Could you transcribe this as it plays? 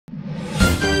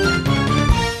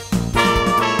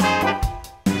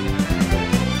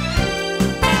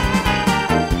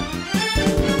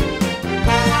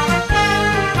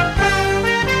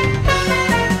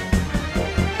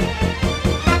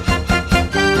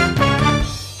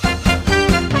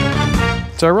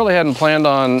So I really hadn't planned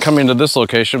on coming to this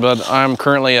location, but I'm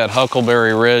currently at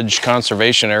Huckleberry Ridge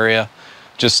Conservation Area,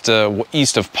 just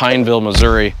east of Pineville,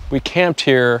 Missouri. We camped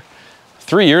here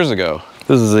 3 years ago.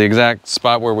 This is the exact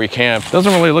spot where we camped.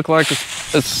 Doesn't really look like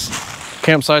this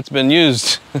campsite's been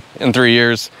used in 3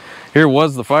 years. Here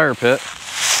was the fire pit.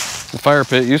 The fire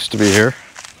pit used to be here.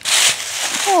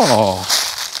 Oh,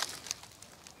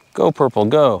 go purple,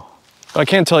 go. But I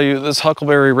can tell you this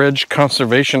Huckleberry Ridge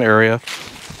Conservation Area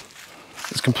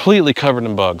is completely covered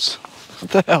in bugs.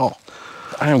 What the hell?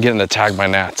 I am getting attacked by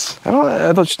gnats.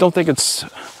 I just don't think it's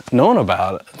known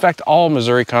about. In fact, all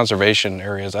Missouri conservation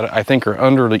areas I think are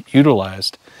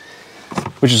underutilized,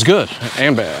 which is good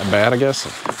and bad I guess,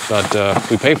 but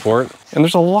we pay for it. And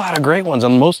there's a lot of great ones,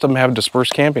 and most of them have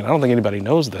dispersed camping. I don't think anybody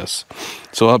knows this.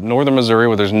 So up northern Missouri,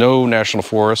 where there's no national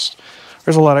forest,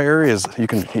 there's a lot of areas you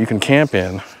can camp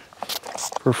in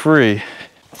for free.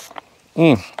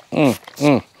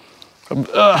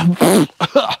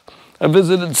 I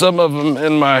visited some of them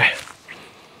in my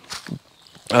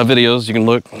videos. You can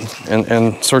look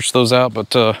and search those out,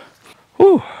 but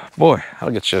whew, boy,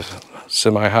 that'll get you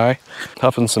semi-high.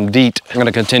 Huffing some DEET. I'm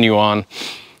gonna continue on,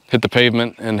 hit the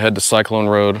pavement and head to Cyclone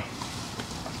Road.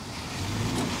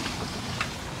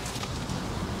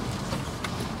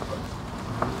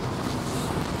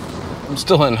 I'm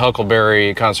still in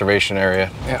Huckleberry Conservation Area.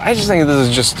 I just think this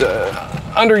is just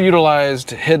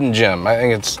underutilized hidden gem. I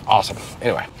think it's awesome.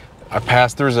 Anyway, I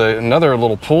passed, there's another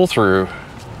little pull-through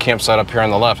campsite up here on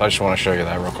the left. I just want to show you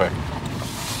that real quick.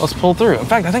 Let's pull through. In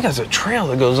fact, I think there's a trail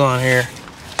that goes on here.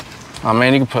 Oh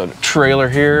man, you can put a trailer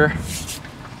here.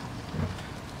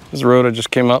 This is the road I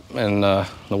just came up in the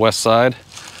west side.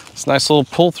 It's a nice little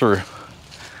pull-through.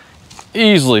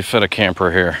 Easily fit a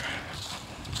camper here.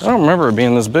 I don't remember it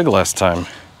being this big last time.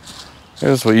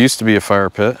 Here's what used to be a fire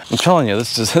pit. I'm telling you,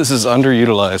 this is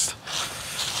underutilized.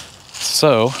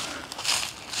 So,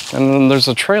 and then there's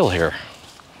a trail here.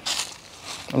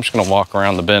 I'm just gonna walk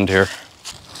around the bend here.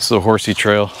 This is a horsey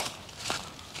trail.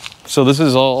 So this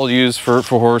is all used for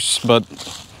horse, but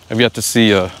I've yet to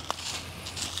see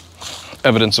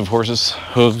evidence of horses,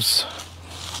 hooves,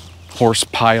 horse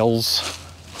piles.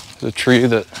 The tree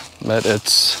that met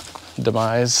its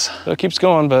demise. It keeps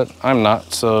going, but I'm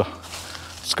not, so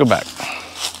let's go back.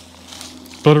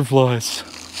 Butterflies.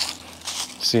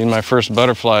 Seeing my first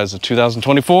butterflies of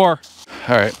 2024.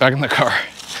 All right, back in the car.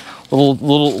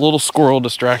 Little squirrel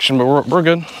distraction, but we're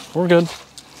good. We're good.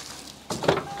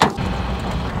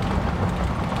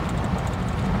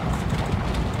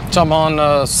 So I'm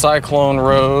on Cyclone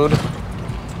Road. In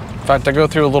fact, I go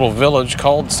through a little village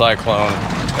called Cyclone.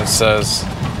 It says,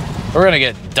 we're gonna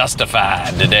get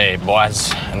dustified today,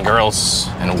 boys and girls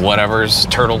and whatevers,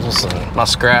 turtles and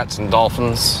muskrats and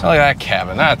dolphins. Look at that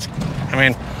cabin.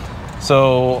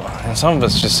 So and some of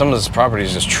this property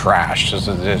is just trash.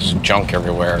 There's junk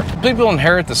everywhere. People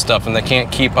inherit this stuff and they can't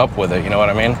keep up with it. You know what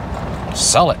I mean?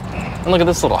 Sell it. And look at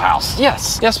this little house.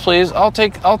 Yes, please. I'll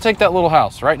take that little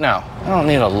house right now. I don't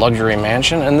need a luxury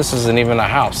mansion, and this isn't even a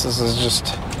house. This is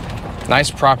just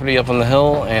nice property up on the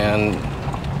hill and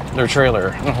their trailer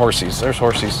and horsies. There's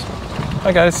horsies.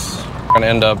 Hi guys. We're gonna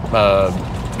end up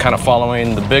kind of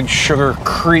following the Big Sugar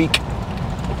Creek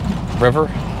River.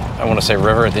 I want to say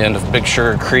river at the end of Big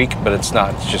Sugar Creek, but it's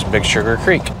not. It's just Big Sugar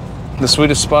Creek. The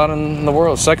sweetest spot in the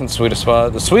world, second sweetest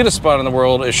spot. The sweetest spot in the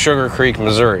world is Sugar Creek,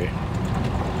 Missouri.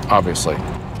 Obviously.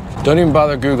 Don't even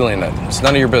bother Googling it. It's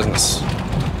none of your business.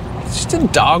 It's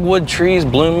just dogwood trees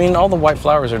blooming. All the white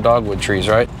flowers are dogwood trees,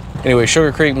 right? Anyway,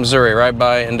 Sugar Creek, Missouri, right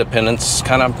by Independence.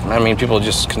 People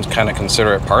just kind of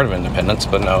consider it part of Independence,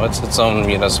 but no, it's its own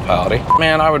municipality.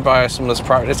 Man, I would buy some of this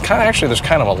property. It's actually, there's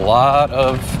kind of a lot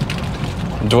of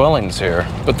dwellings here,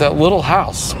 but that little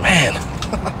house, man.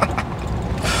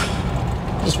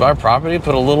 Just buy property,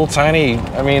 put a little tiny,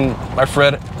 my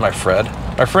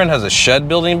friend has a shed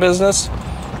building business.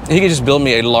 He could just build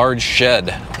me a large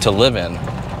shed to live in.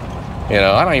 You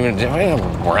know, I don't even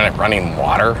running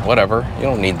water, whatever. You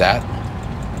don't need that.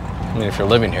 I mean, if you're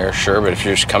living here, sure, but if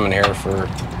you're just coming here for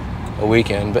a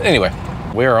weekend. But anyway,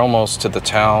 we are almost to the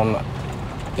town,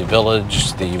 the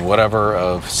village, the whatever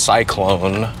of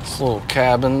Cyclone. It's little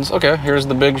cabins. Okay, here's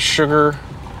the Big Sugar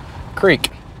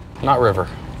Creek, not river.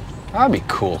 That'd be a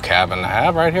cool cabin to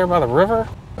have right here by the river.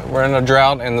 We're in a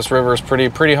drought and this river is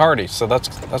pretty hardy, so that's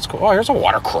cool. Oh, here's a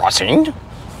water crossing.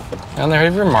 And there you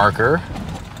have your marker.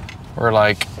 We're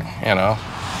like, I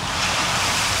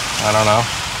don't know,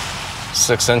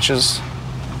 6 inches.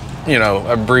 You know,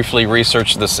 I briefly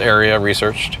researched this area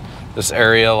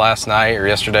last night or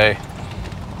yesterday.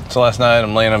 So last night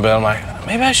I'm laying in bed, I'm like,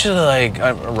 maybe I should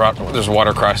there's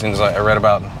water crossings I read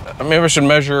about Maybe I should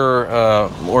measure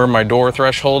where my door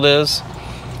threshold is,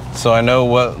 so I know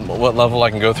what level I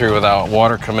can go through without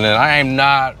water coming in. I am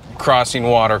not crossing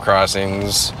water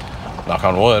crossings, knock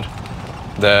on wood,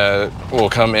 that will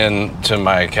come into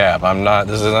my cab. I'm not.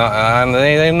 This is not.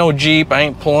 Ain't no Jeep. I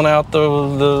ain't pulling out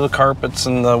the carpets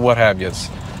and the what have yous.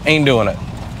 Ain't doing it.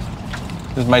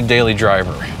 This is my daily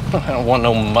driver. I don't want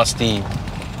no musty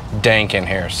dank in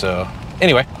here. So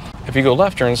anyway, if you go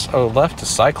left, left is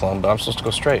Cyclone, but I'm supposed to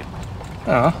go straight.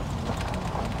 Oh,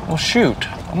 well shoot.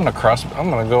 I'm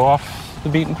gonna go off the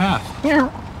beaten path.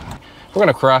 Yeah. We're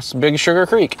gonna cross Big Sugar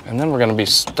Creek, and then we're gonna be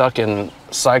stuck in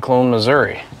Cyclone,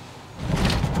 Missouri.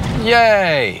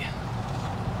 Yay!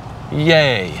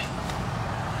 Yay!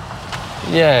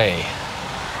 Yay!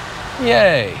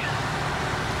 Yay!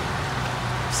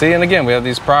 See, and again, we have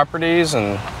these properties,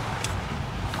 and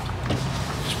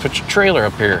just put your trailer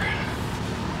up here.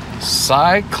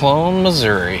 Cyclone,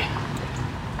 Missouri.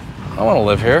 I want to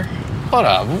live here. What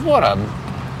a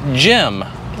gem!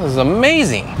 This is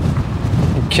amazing.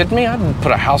 You kidding me? I'd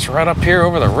put a house right up here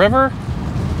over the river.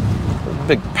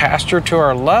 Big pasture to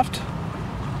our left.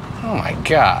 Oh my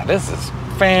God, this is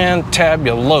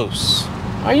fantabulous.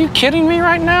 Are you kidding me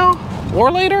right now?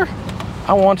 Or later?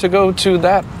 I want to go to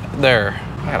that there.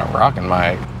 I got a rock in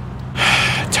my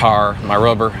my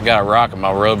rubber. Got a rock in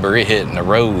my rubber hitting the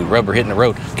road. Rubber hitting the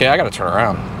road. Okay, I gotta turn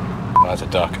around. Oh, that's a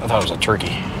duck. I thought it was a turkey.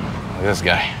 Look at this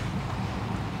guy.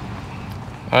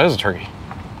 Oh, it is a turkey.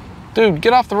 Dude,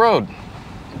 get off the road.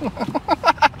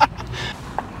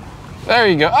 There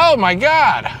you go. Oh my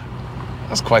God.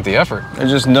 That's quite the effort. I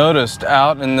just noticed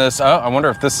out in this, oh, I wonder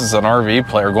if this is an RV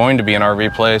place, or going to be an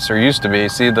RV place, or used to be.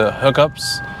 See the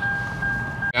hookups?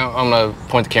 I'm gonna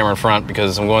point the camera in front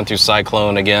because I'm going through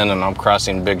Cyclone again and I'm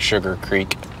crossing Big Sugar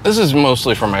Creek. This is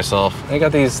mostly for myself. They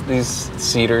got these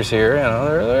cedars here, you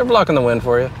know, they're blocking the wind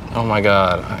for you. Oh my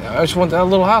God, I just want that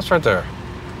little house right there.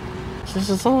 This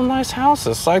is a little nice house,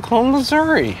 it's Cyclone,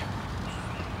 Missouri.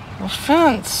 The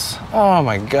fence, oh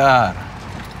my God.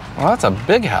 Well, that's a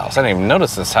big house. I didn't even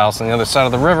notice this house on the other side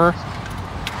of the river.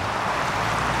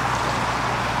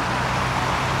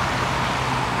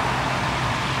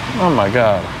 Oh my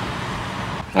God.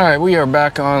 All right, we are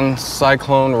back on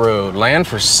Cyclone Road. Land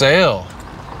for sale.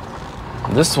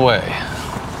 This way.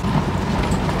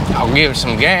 I'll give it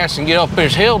some gas and get up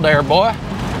this hill there, boy.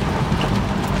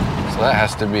 So that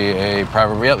has to be a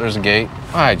private, yep, there's a gate.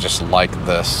 I just like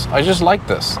this. I just like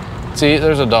this. See,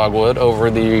 there's a dogwood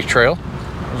over the trail.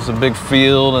 There's a big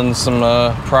field and some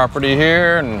property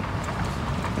here, and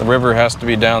the river has to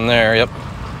be down there, yep.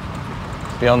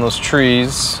 Beyond those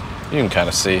trees, you can kind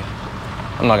of see.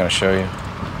 I'm not gonna show you.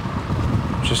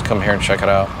 Just come here and check it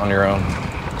out on your own.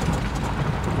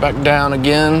 Back down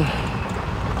again.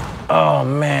 Oh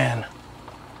man.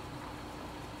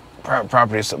 Private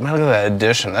property, so man, look at that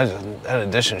addition. That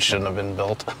addition shouldn't have been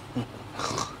built. It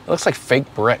looks like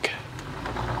fake brick.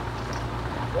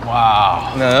 Wow.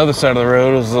 And the other side of the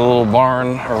road is a little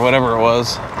barn or whatever it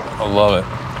was. I love it.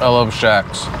 I love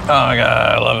shacks. Oh my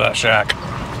God, I love that shack.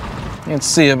 You can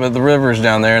see it, but the river's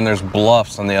down there and there's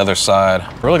bluffs on the other side.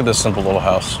 Look at this simple little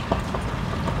house.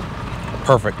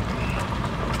 Perfect.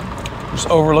 Just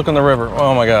overlooking the river.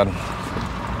 Oh my God.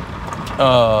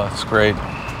 Oh, it's great.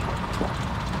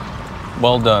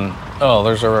 Well done. Oh,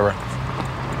 there's the river.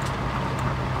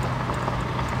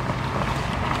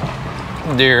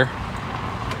 Deer.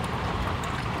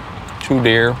 2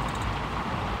 deer.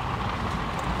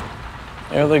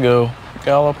 There they go,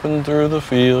 galloping through the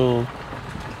field.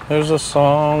 There's a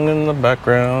song in the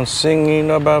background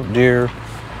singing about deer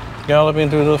galloping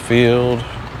through the field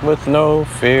with no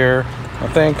fear. I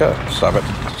think, stop it.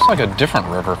 It's like a different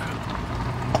river.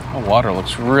 The water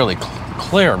looks really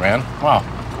clear, man. Wow.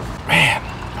 Man,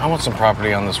 I want some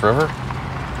property on this river.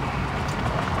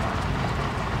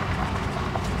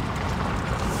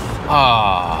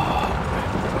 Ah.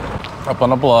 Up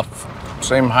on a bluff.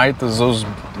 Same height as those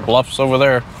bluffs over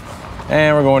there.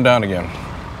 And we're going down again.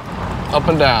 Up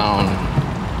and down.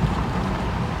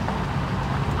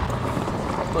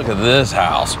 Look at this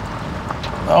house.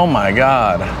 Oh my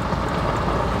God.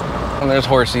 And there's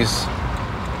horsies.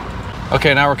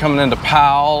 Okay, now we're coming into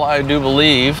Powell, I do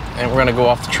believe. And we're gonna go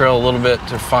off the trail a little bit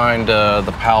to find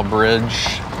the Powell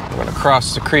Bridge. We're gonna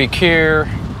cross the creek here.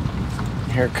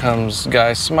 Here comes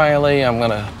Guy Smiley. I'm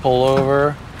gonna pull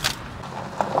over.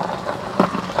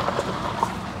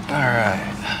 All right.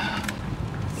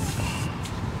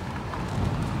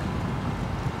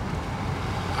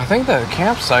 I think the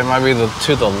campsite might be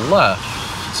to the left.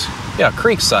 Yeah,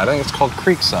 Creekside. I think it's called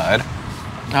Creekside.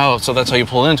 Oh, so that's how you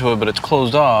pull into it, but it's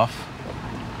closed off.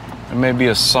 It may be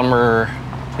a summer.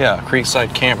 Yeah,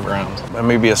 Creekside Campground. That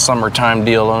may be a summertime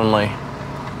deal only.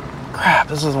 Crap,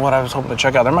 this is what I was hoping to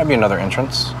check out. There might be another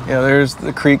entrance. Yeah, there's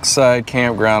the Creekside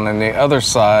Campground, and the other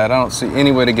side, I don't see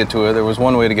any way to get to it. There was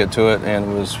one way to get to it, and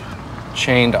it was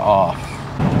chained off.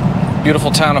 Beautiful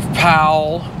town of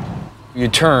Powell. You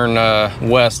turn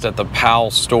west at the Powell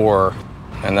store,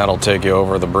 and that'll take you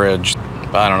over the bridge.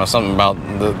 But I don't know, something about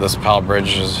this Powell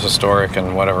Bridge is historic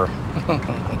and whatever.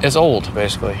 It's old,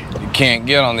 basically. You can't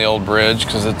get on the old bridge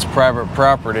because it's private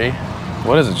property.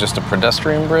 What is it, just a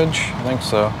pedestrian bridge? I think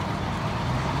so.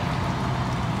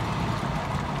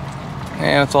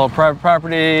 And it's all private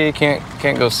property,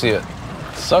 can't go see it.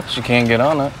 Sucks you can't get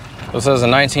on it. It says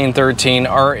in 1913,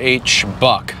 R.H.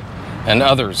 Buck and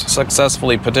others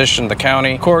successfully petitioned the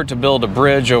county court to build a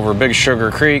bridge over Big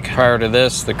Sugar Creek. Prior to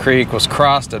this, the creek was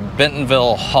crossed at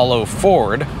Bentonville Hollow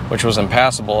Ford, which was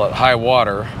impassable at high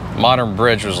water. A modern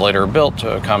bridge was later built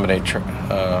to accommodate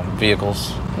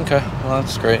vehicles. Okay, well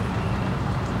that's great.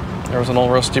 There was an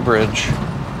old rusty bridge.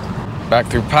 Back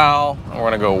through Powell, and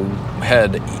we're gonna go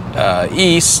head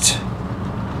east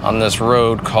on this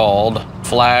road called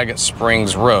Flag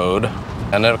Springs Road,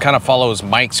 and it kind of follows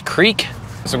Mike's Creek.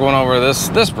 So going over this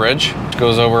bridge, which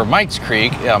goes over Mike's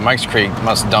Creek. Yeah, Mike's Creek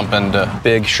must dump into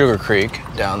Big Sugar Creek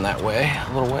down that way,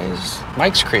 a little ways.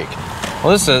 Mike's Creek. Well,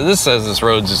 this says this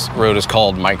road is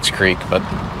called Mike's Creek, but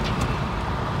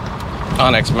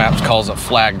Onyx Maps calls it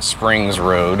Flag Springs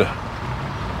Road.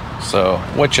 So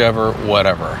whichever,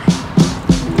 whatever.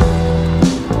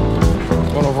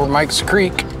 Going over Mike's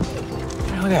Creek.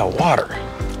 Look at that water.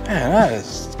 Man, that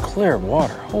is clear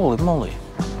water. Holy moly.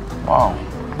 Wow.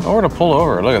 Nowhere to pull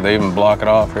over. Look at, they even block it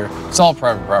off here. It's all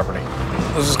private property.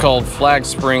 This is called Flag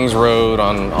Springs Road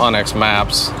on Onyx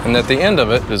Maps. And at the end of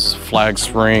it is Flag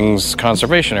Springs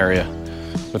Conservation Area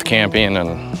with camping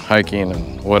and hiking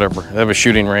and whatever. They have a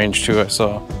shooting range too, I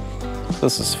saw.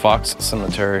 This is Fox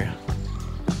Cemetery.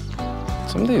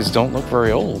 Some of these don't look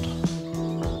very old.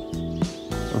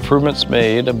 Improvements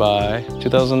made by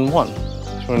 2001.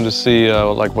 Just wanted to see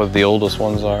like what the oldest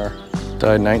ones are.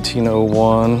 Died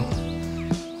 1901.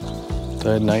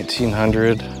 Died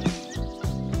 1900.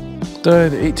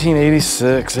 Died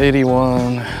 1886,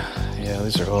 81. Yeah,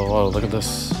 these are, oh, look at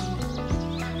this.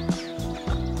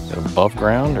 They're above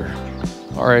ground or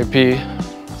RIP.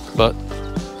 But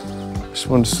just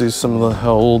wanted to see some of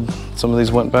how old some of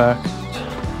these went back.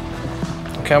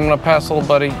 Okay, I'm gonna pass little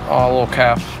buddy. Oh, little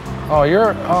calf. Oh,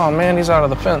 oh man, he's out of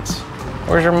the fence.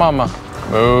 Where's your mama?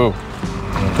 Moo.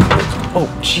 Oh,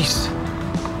 jeez.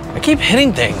 I keep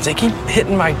hitting things. They keep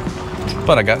hitting my,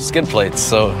 but I got skid plates,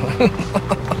 so.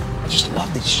 I just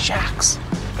love these shacks.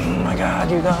 Oh my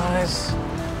God, you guys.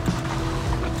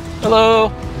 Hello.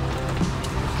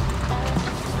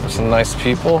 There's some nice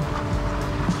people.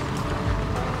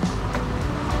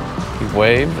 He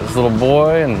waved, his little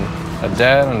boy and a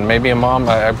dad and maybe a mom.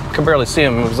 I could barely see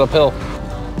him, it was uphill.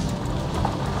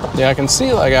 Yeah, I can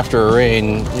see like after a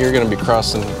rain, you're gonna be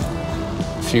crossing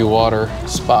a few water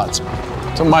spots.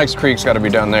 So Mike's Creek's gotta be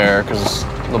down there because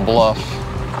the bluff.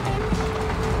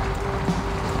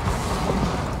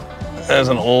 There's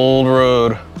an old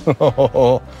road.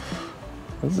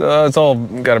 It's all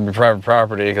gotta be private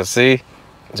property because see,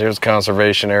 there's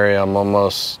conservation area. I'm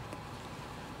almost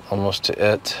to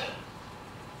it.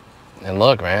 And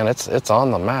look, man, it's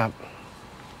on the map.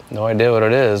 No idea what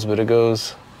it is, but it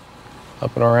goes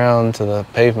up and around to the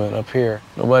pavement up here.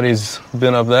 Nobody's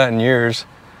been up that in years.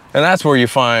 And that's where you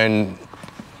find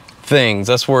things.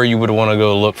 That's where you would want to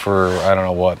go look for, I don't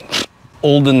know what,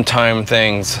 olden time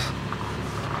things.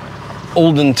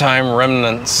 Olden time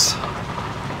remnants.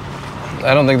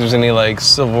 I don't think there's any like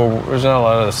there's not a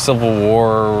lot of Civil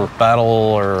War battle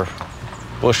or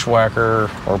bushwhacker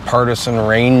or partisan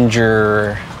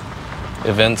ranger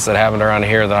events that happened around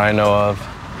here that I know of.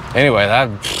 Anyway,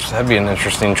 that'd be an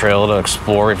interesting trail to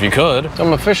explore if you could. So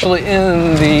I'm officially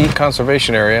in the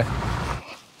conservation area.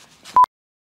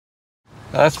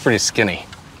 That's pretty skinny.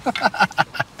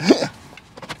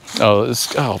 Oh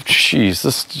geez,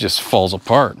 this just falls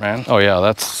apart, man. Oh yeah,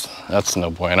 that's no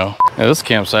bueno. Yeah, this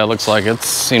campsite looks like it's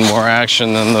seen more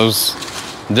action than those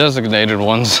designated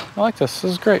ones. I like this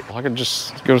is great. I could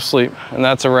just go to sleep, and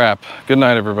that's a wrap. Good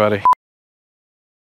night, everybody.